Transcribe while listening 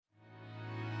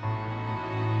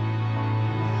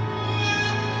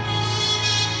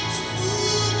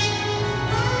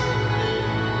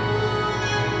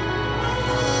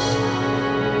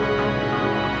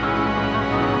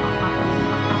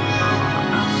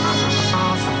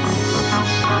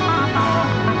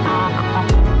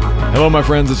Hello, my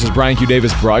friends. This is Brian Q.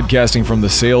 Davis broadcasting from the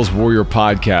Sales Warrior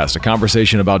Podcast, a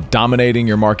conversation about dominating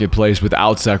your marketplace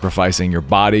without sacrificing your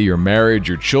body, your marriage,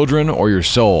 your children, or your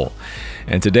soul.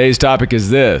 And today's topic is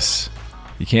this: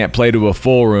 you can't play to a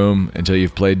full room until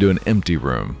you've played to an empty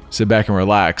room. Sit back and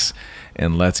relax,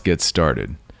 and let's get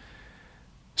started.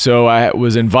 So I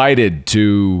was invited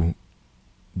to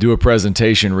do a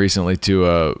presentation recently to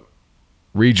a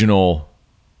regional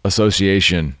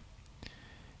association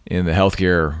in the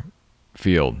healthcare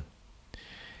field.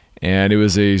 And it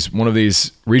was one of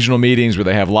these regional meetings where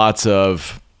they have lots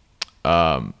of,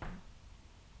 kind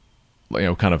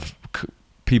of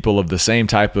people of the same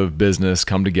type of business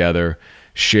come together,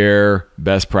 share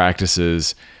best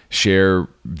practices, share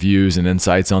views and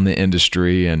insights on the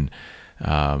industry and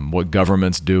what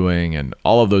government's doing and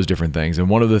all of those different things.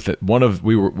 And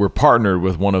we're partnered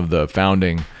with one of the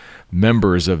founding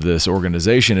members of this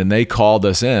organization, and they called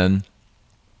us in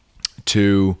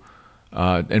to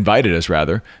invited us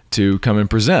to come and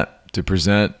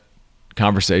present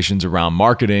conversations around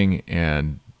marketing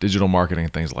and digital marketing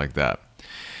and things like that.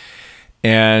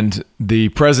 And the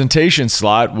presentation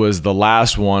slot was the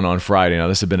last one on Friday. Now,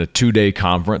 this had been a 2-day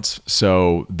conference,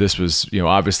 so this was,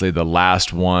 obviously the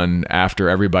last one after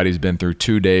everybody's been through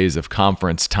 2 days of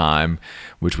conference time,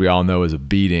 which we all know is a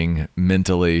beating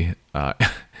mentally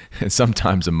and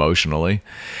sometimes emotionally.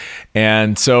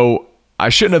 And so I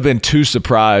shouldn't have been too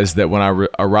surprised that when I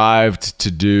arrived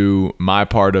to do my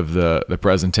part of the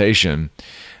presentation,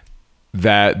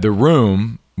 that the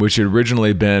room, which had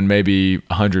originally been maybe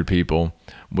 100 people,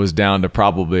 was down to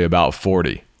probably about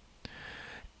 40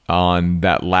 on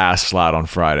that last slot on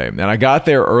Friday. And I got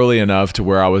there early enough to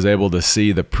where I was able to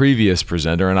see the previous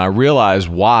presenter, and I realized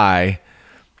why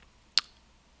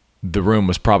the room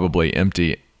was probably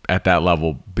empty at that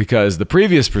level, because the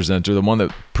previous presenter, the one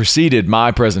that preceded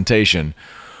my presentation,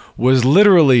 was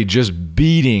literally just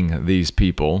beating these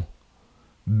people,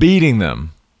 beating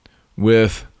them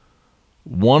with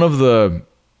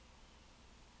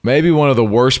maybe one of the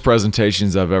worst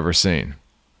presentations I've ever seen.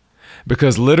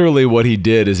 Because literally what he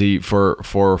did is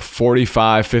for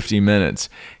 45, 50 minutes,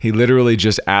 he literally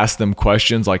just asked them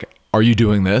questions like, are you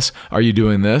doing this? Are you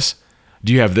doing this?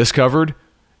 Do you have this covered?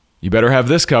 You better have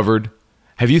this covered.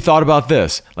 Have you thought about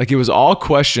this? Like, it was all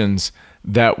questions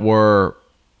that were,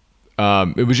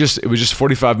 it was just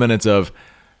 45 minutes of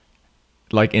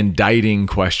like indicting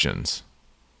questions.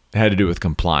 It had to do with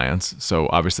compliance. So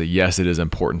obviously, yes, it is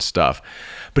important stuff,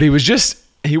 but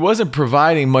he wasn't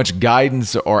providing much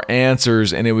guidance or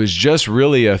answers. And it was just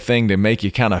really a thing to make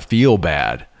you kind of feel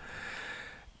bad.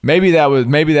 Maybe that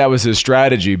was his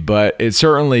strategy, but it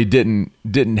certainly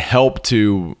didn't help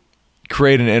to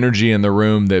create an energy in the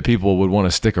room that people would want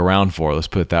to stick around for. Let's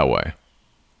put it that way.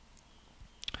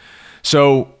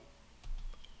 So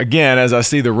again, as I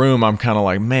see the room, I'm kind of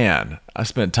like, man, I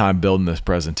spent time building this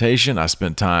presentation. I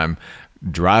spent time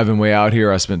driving way out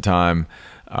here. I spent time,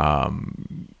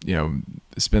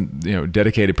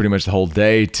 dedicated pretty much the whole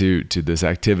day to this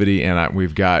activity. And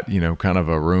we've got, kind of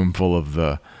a room full of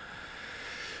the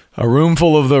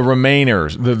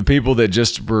remainers, the people that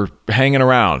just were hanging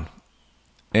around.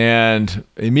 And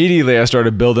immediately I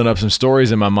started building up some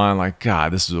stories in my mind, like,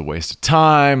 God, this is a waste of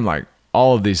time, like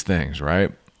all of these things,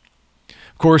 right?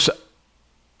 Of course,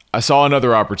 I saw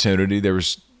another opportunity. There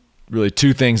was really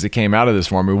two things that came out of this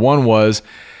for me. One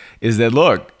is that,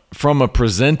 look, from a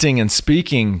presenting and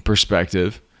speaking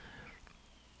perspective,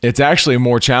 it's actually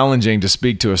more challenging to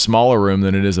speak to a smaller room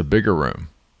than it is a bigger room.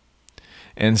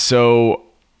 And so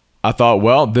I thought,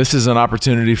 well, this is an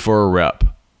opportunity for a rep.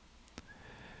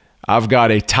 I've got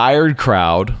a tired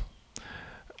crowd.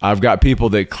 I've got people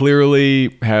that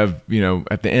clearly have,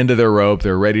 at the end of their rope,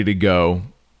 they're ready to go.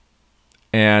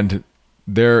 And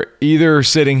they're either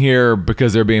sitting here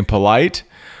because they're being polite,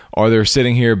 or they're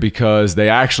sitting here because they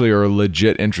actually are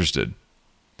legit interested.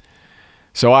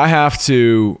 So I have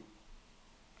to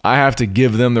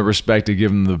give them the respect to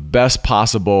give them the best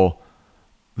possible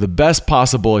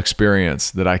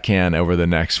experience that I can over the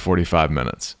next 45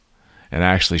 minutes. And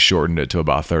actually shortened it to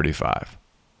about 35.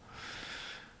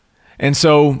 And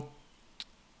so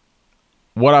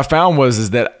what I found is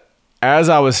that as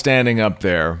I was standing up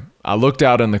there, I looked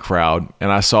out in the crowd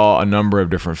and I saw a number of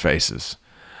different faces.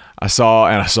 I saw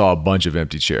a bunch of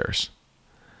empty chairs.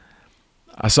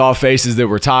 I saw faces that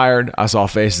were tired. I saw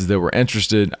faces that were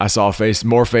interested. I saw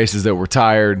more faces that were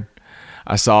tired.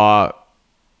 I saw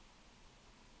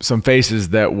some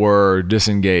faces that were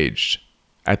disengaged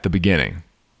at the beginning.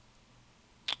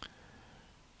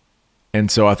 And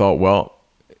so I thought, well,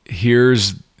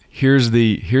 here's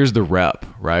the rep,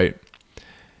 right?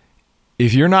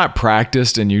 if you're not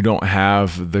practiced and you don't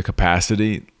have the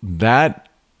capacity, that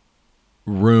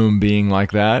room being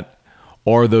like that,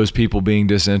 or those people being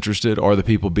disinterested, or the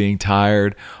people being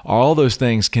tired, all those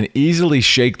things can easily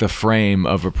shake the frame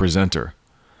of a presenter.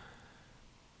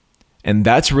 And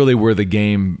that's really where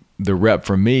the rep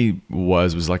for me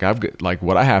was like,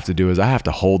 what I have to do is I have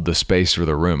to hold the space for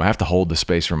the room. I have to hold the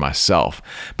space for myself,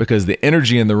 because the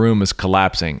energy in the room is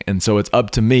collapsing. And so it's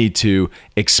up to me to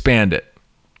expand it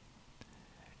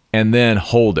and then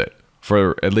hold it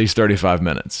for at least 35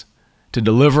 minutes to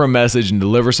deliver a message and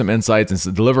deliver some insights and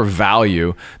to deliver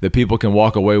value that people can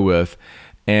walk away with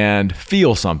and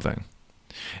feel something.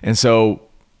 And so,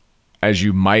 as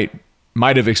you might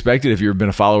have expected if you've been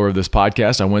a follower of this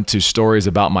podcast, I went to stories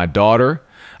about my daughter.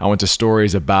 I went to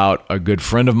stories about a good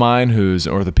friend of mine who's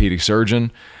an orthopedic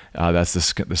surgeon. That's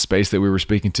the space that we were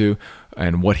speaking to,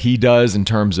 and what he does in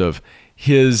terms of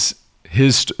his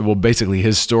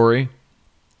story.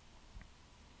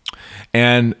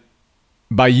 And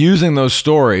by using those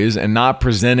stories and not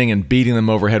presenting and beating them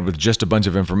overhead with just a bunch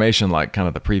of information like kind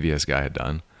of the previous guy had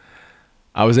done,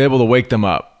 I was able to wake them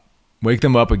up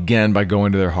again by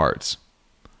going to their hearts.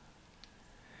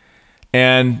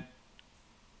 And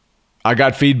I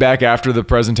got feedback after the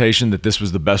presentation that this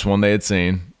was the best one they had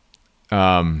seen.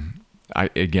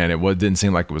 It didn't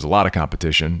seem like it was a lot of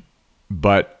competition,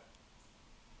 but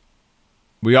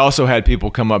we also had people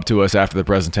come up to us after the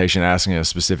presentation asking us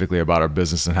specifically about our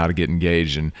business and how to get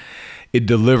engaged, and it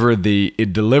delivered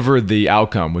the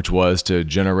outcome, which was to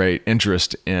generate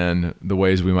interest in the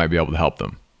ways we might be able to help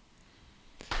them.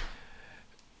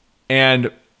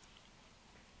 And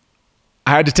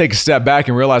I had to take a step back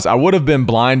and realize I would have been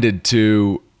blinded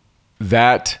to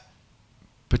that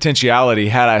potentiality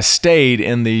had I stayed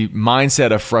in the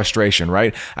mindset of frustration,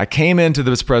 right? I came into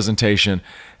this presentation,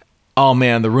 oh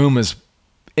man, the room is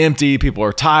empty, people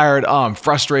are tired, oh, I'm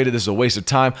frustrated, this is a waste of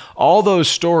time. All those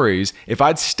stories, if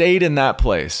I'd stayed in that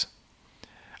place,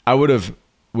 I would have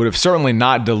certainly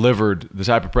not delivered the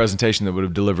type of presentation that would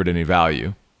have delivered any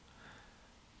value.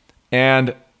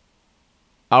 And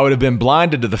I would have been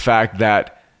blinded to the fact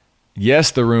that,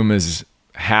 yes, the room is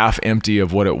half empty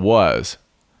of what it was,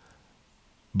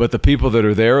 but the people that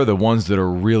are there are the ones that are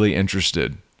really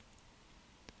interested.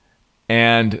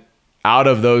 And out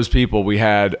of those people, we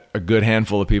had a good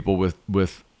handful of people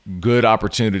with good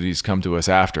opportunities come to us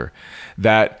after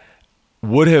that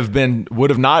would have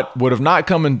not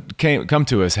come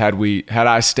to us had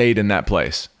I stayed in that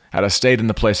place, had I stayed in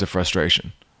the place of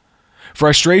frustration.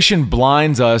 Frustration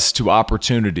blinds us to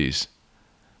opportunities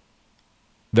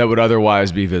that would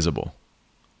otherwise be visible.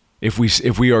 If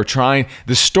we are trying,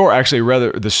 the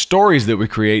stories that we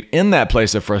create in that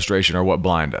place of frustration are what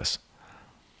blind us.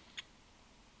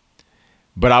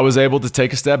 But I was able to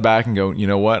take a step back and go, you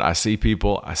know what? I see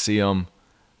people, I see them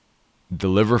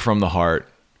deliver from the heart.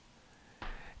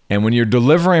 And when you're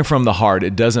delivering from the heart,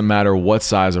 it doesn't matter what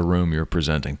size of room you're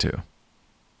presenting to.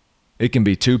 It can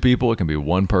be 2 people, it can be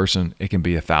 1 person, it can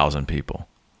be 1,000 people.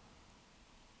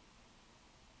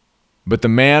 But the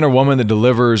man or woman that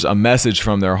delivers a message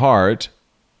from their heart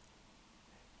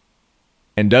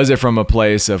and does it from a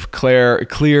place of a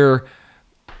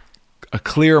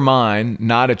clear mind,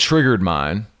 not a triggered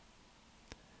mind,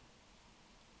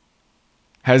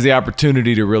 has the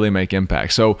opportunity to really make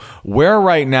impact. So where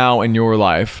right now in your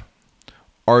life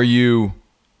are you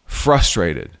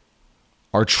frustrated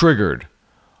or triggered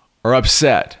or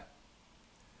upset?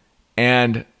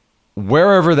 And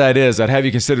wherever that is, I'd have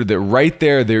you consider that right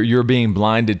there you're being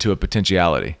blinded to a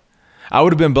potentiality. I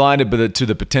would have been blinded to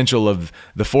the potential of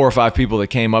the 4 or 5 people that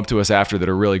came up to us after that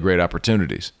are really great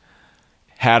opportunities,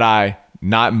 had I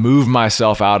not moved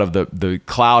myself out of the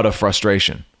cloud of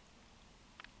frustration.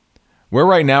 Where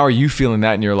right now are you feeling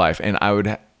that in your life? And I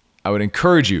would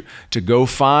encourage you to go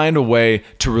find a way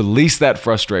to release that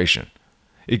frustration.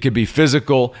 It could be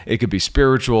physical, it could be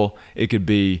spiritual, it could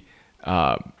be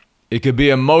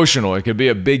emotional, it could be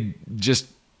a big just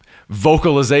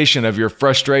vocalization of your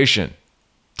frustration,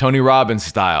 Tony Robbins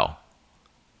style.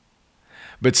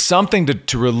 But something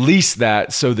to release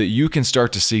that so that you can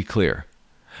start to see clear.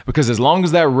 Because as long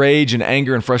as that rage and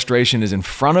anger and frustration is in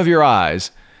front of your eyes,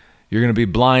 you're going to be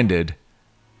blinded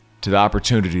to the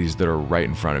opportunities that are right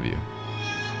in front of you.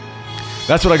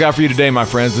 That's what I got for you today, my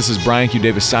friends. This is Brian Q.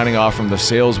 Davis signing off from the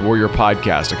Sales Warrior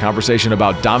Podcast, a conversation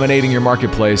about dominating your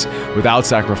marketplace without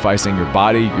sacrificing your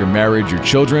body, your marriage, your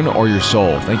children, or your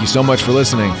soul. Thank you so much for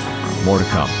listening. More to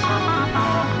come.